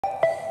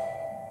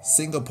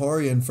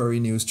Singaporean furry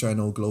news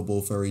channel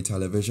Global Furry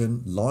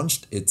Television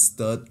launched its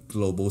third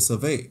global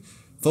survey,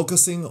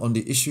 focusing on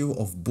the issue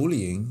of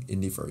bullying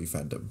in the furry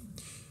fandom.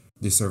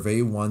 The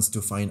survey wants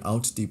to find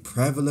out the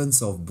prevalence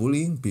of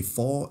bullying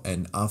before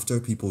and after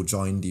people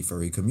join the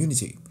furry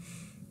community.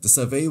 The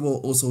survey will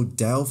also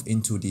delve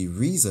into the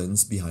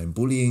reasons behind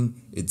bullying,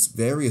 its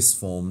various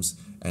forms,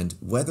 and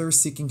whether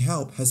seeking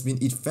help has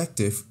been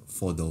effective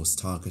for those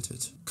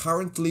targeted.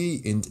 Currently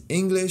in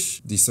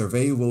English, the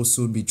survey will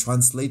soon be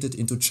translated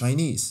into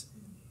Chinese.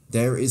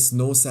 There is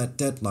no set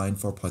deadline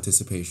for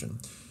participation.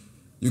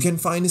 You can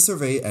find the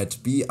survey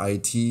at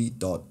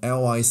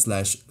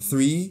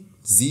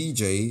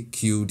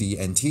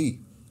bit.ly/3ZJQDNT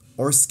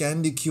or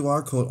scan the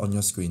QR code on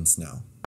your screens now.